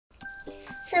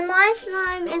So my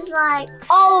slime is like...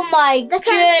 Oh my the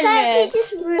confetti goodness.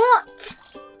 just...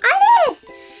 What?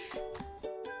 Alice!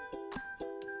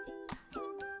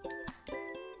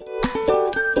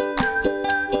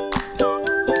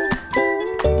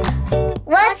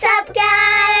 What's up,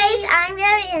 guys? I'm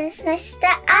Gabby and it's my sister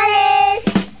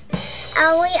Alice.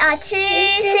 And we are two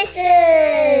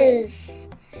sisters.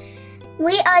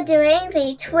 We are doing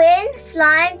the Twin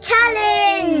Slime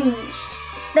Challenge.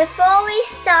 Before we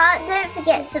start, don't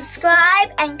forget to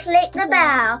subscribe and click the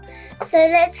bell. So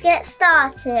let's get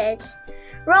started.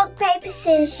 Rock, paper,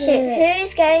 scissors, shoot.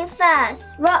 Who's going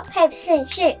first? Rock, paper,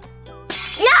 scissors, shoot.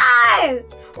 No!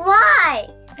 Why?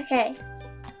 Okay.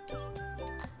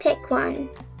 Pick one.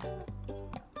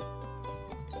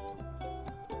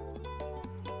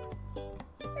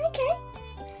 Okay.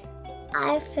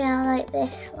 I feel like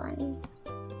this one.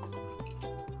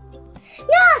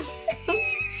 No!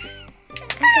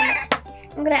 Okay.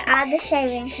 I'm gonna add the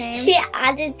shaving cream. She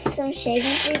added some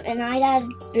shaving cream and I added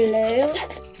blue.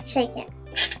 Shake it.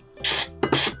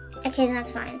 Okay,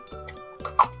 that's fine.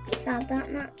 It's not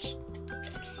that much.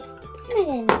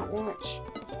 Maybe not much.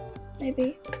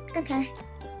 Maybe. Okay.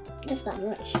 Just that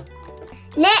much.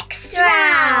 Next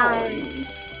round.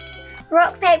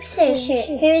 Rock, paper, scissors,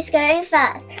 shoot. Who's going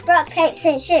first? Rock, paper,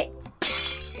 scissors, shoot.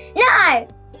 No!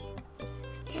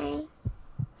 Okay.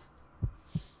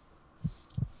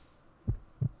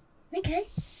 Okay.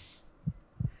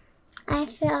 I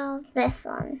feel this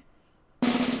one.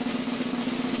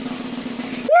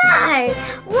 No!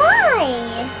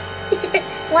 Why?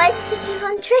 Why does she keep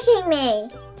on tricking me?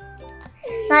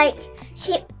 Like,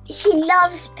 she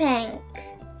loves pink.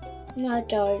 No, I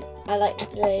don't. I like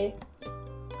blue.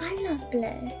 I love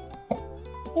blue.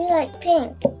 You like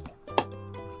pink.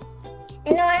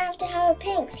 And now I have to have a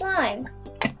pink slime.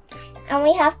 And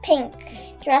we have pink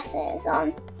dresses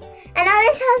on. And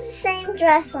Alice has the same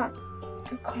dress on.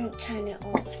 I can't turn it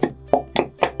off.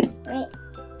 Wait.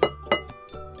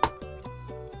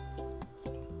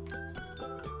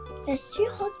 It's too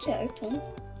hot to open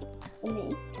for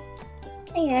me.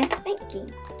 There you go. Thank you.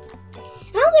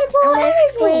 I'm gonna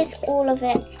squeeze all of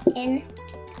it in.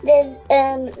 There's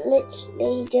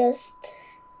literally just...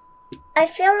 I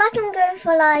feel like I'm going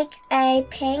for like a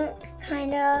pink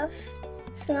kind of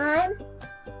slime.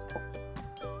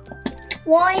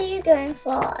 What are you going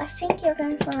for? I think you're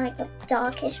going for like a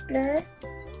darkish blue.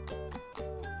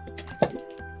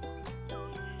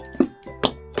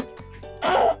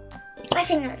 I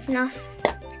think that's enough.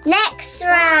 Next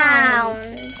round.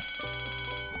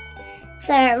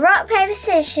 So, rock, paper,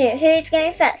 scissors, shoot. Who's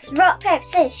going first? Rock, paper,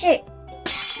 scissors, shoot.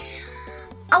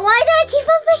 Oh, why do I keep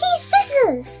on picking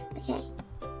scissors? Okay.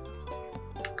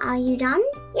 Are you done?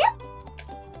 Yep.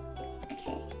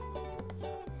 Okay.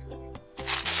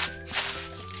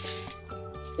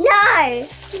 No!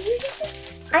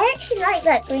 I actually like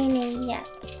that greenie, yeah.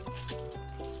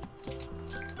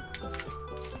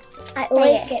 I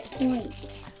always get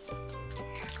points.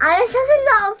 Alice has a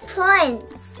lot of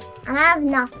points. And I have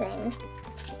nothing.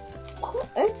 I can't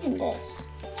open this.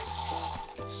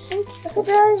 Look at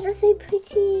those, they're so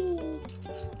pretty.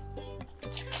 I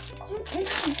can't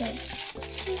open this.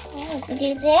 It's so hard. We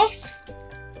do this.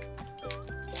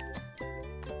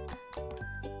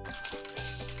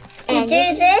 You do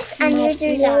this and you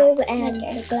do that. And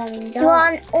okay. the glowing Do you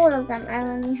want all of them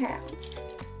around your hair?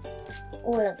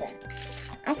 all of them.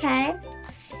 Okay.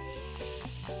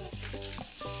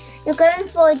 You're going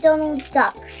for a Donald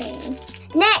Duck theme.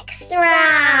 Next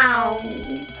round.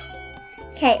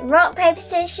 Okay, rock, paper,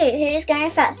 scissors, shoot. Who's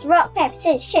going first? Rock, paper,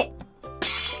 scissors, shoot.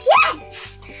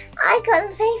 Yes! I got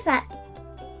the paper.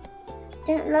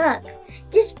 Don't look.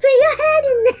 Just put your head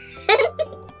in there.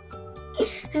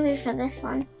 I'm going for this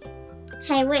one.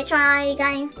 Okay, which one are you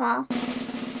going for?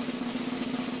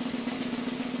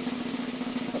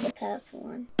 For the purple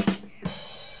one.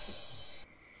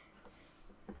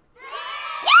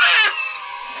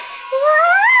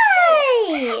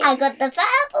 Why? I got the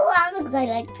purple one because I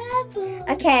like purple.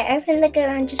 Okay, open the glue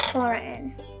and just pour it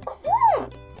in.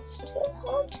 Can't. It's too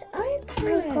hard to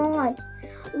open. Oh my god.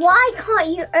 Why can't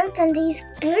you open these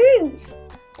glues?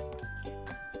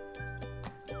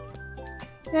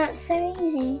 That's so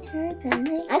easy to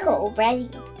open. I got already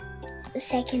the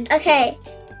second. Okay.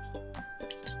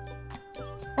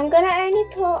 I'm gonna only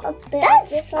pour a bit That's of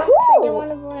this one cool. because I don't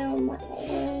want to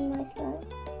ruin my slime.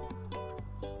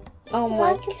 Oh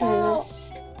my Like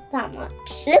goodness. That much.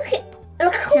 Look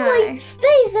at No. my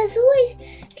space. There's always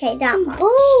Okay, that some much.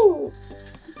 balls.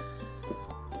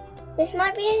 This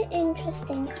might be an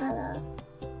interesting colour.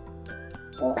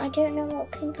 Well, I don't know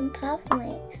what pink and purple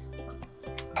makes.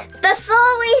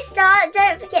 Before we start,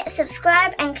 don't forget to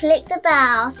subscribe and click the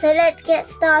bell. So let's get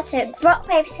started. Rock,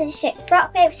 paper, scissors, shoot.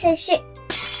 Rock, paper, scissors, shoot.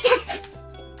 Yes!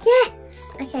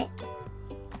 Yes! Okay.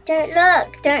 Don't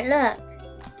look. Don't look.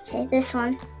 Okay, this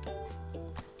one.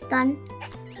 Done.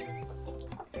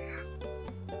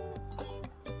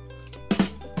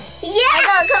 Yeah!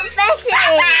 I got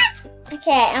confetti!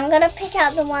 Okay, I'm gonna pick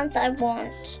out the ones I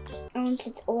want. I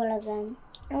wanted all of them.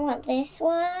 I want this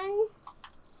one.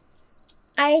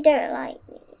 I don't like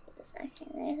these. Okay,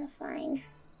 those are fine.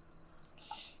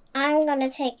 I'm gonna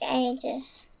take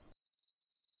ages.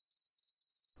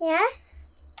 Yes?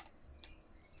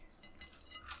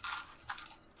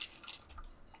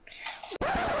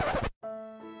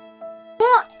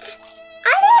 What?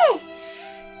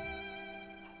 Alice!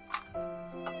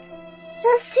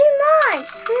 That's too much.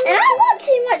 And I want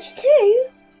too much too.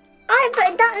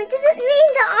 But that doesn't mean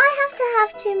that I have to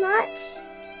have too much.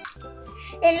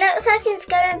 It looks like it's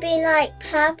gonna be like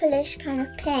purplish kind of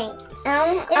pink.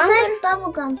 It's like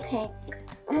bubblegum pink.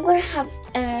 I'm gonna have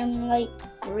like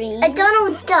green. A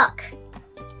Donald Duck.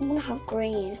 I'm gonna have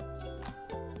green.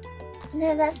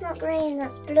 No, that's not green,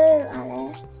 that's blue,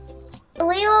 Alice.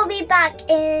 We will be back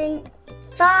in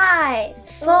 5,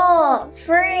 4,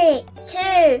 3,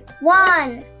 2,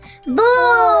 1.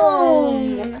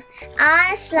 Boom!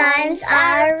 Our slimes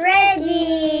are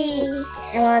ready.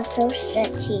 And it's so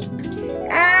stretchy.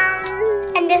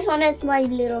 And this one is my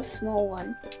little small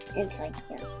one inside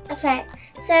here. Okay,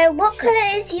 so what colour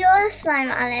is your slime,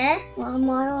 Alice? Well,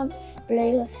 my one's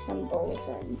blue with some balls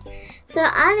in. So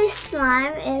Alice's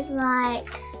slime is like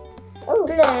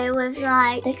blue with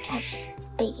like the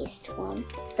biggest one.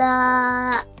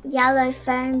 The yellow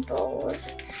foam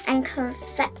balls and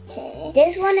confetti.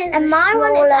 This one is and my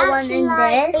one is actually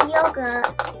like this. the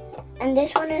yogurt. And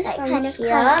this one is from kind of here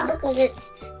colour. because it's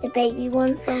the baby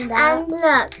one from that. And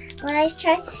look, when I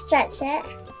try to stretch it,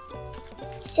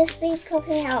 it's just beads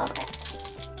popping out of it.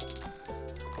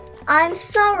 I'm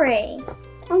sorry.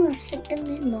 I'm gonna stick them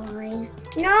in mine.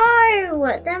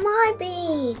 No, they're my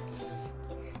beads.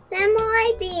 They're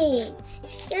my beads.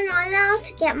 You're not allowed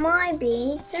to get my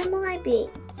beads. They're my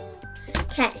beads.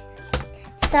 Okay,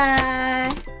 so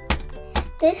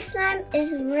this slime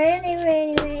is really,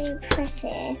 really, really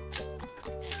pretty.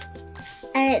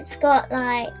 And it's got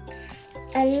like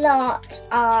a lot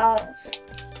of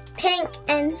pink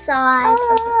inside of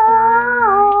the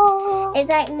slime. It's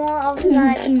like more of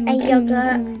like a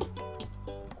yogurt.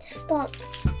 Stop.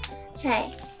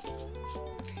 Okay.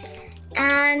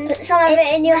 And put some of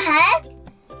it in your hair.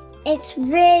 It's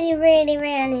really, really,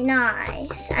 really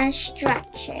nice and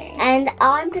stretchy. And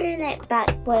I'm putting it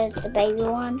back with the baby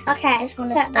one. Okay, This one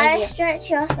so is the baby. I stretch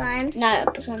your slime. No,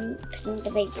 because I'm putting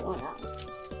the baby one up.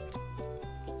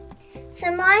 So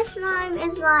my slime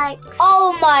is like,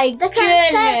 Oh my the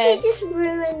confetti just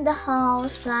ruined the whole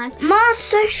slime. Mine's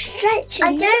so stretchy.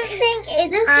 I don't think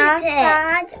it's Look as at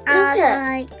bad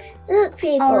as like Look,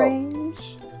 people.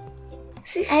 orange.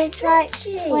 So And it's like,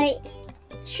 stretchy. wait,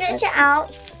 stretch it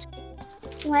out.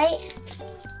 Wait.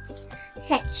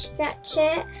 Okay, stretch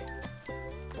it.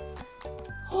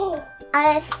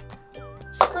 Alice,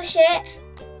 squish it.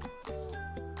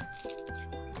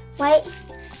 Wait,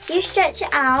 you stretch it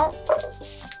out.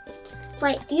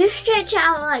 Wait, you stretch it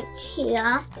out like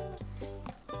here.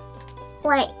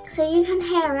 Wait, so you can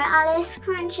hear it. Alice,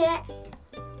 crunch it.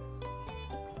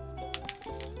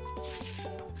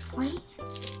 Wait.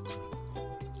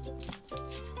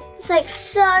 It's like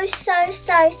so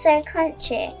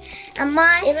crunchy. And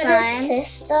my slime,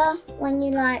 sister, when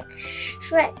you like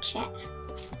stretch it,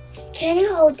 can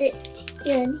you hold it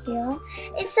in here?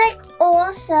 it's like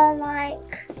also like,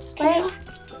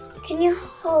 Can you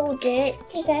hold it?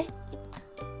 Okay.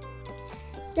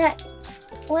 No,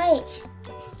 wait.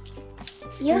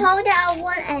 You hold it at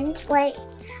one end. Wait.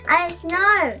 Alice,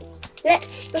 no.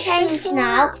 Let's change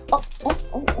now.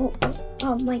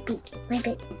 Oh, my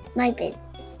bead.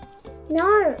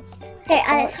 No. Okay,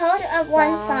 Alice, hold it at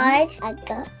one side. I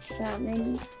got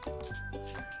some.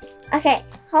 Okay,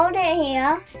 hold it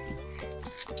here.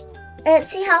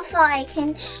 Let's see how far it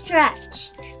can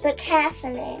stretch, but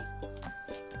carefully.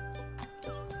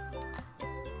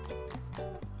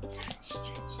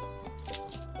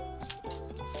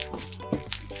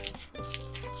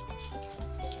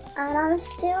 And I'm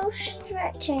still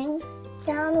stretching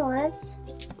downwards.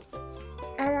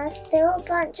 And there's still a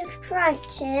bunch of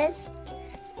crunches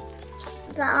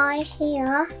that I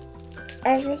hear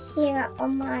over here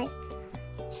on my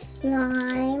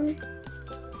slime.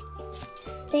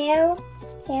 Still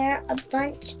hear a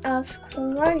bunch of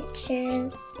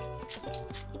crunches.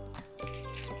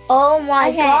 Oh my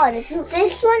Okay, god.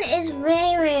 This one is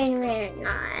really, really, really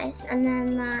nice. And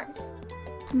then that's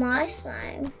my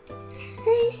slime.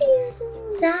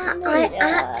 That I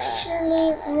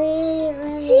actually really,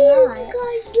 really See you like.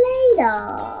 guys later.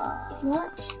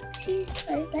 What? See you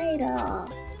guys later.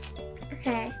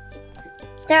 Okay.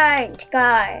 Don't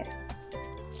go.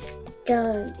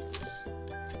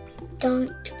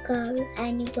 Don't go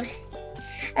anywhere.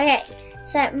 Okay,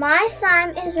 so my slime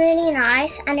is really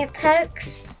nice and it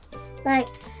pokes like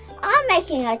I'm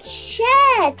making a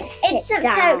chair to sit it doesn't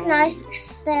down. poke nice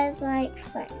because there's like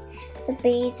the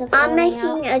beads are I'm falling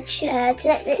making out. a chair to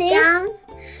Let's sit see. down.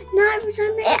 No, but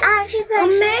It actually pokes I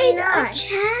really made a nice.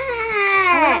 chair.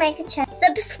 I'm gonna make a chair.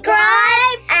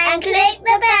 Subscribe and click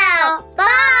the bell.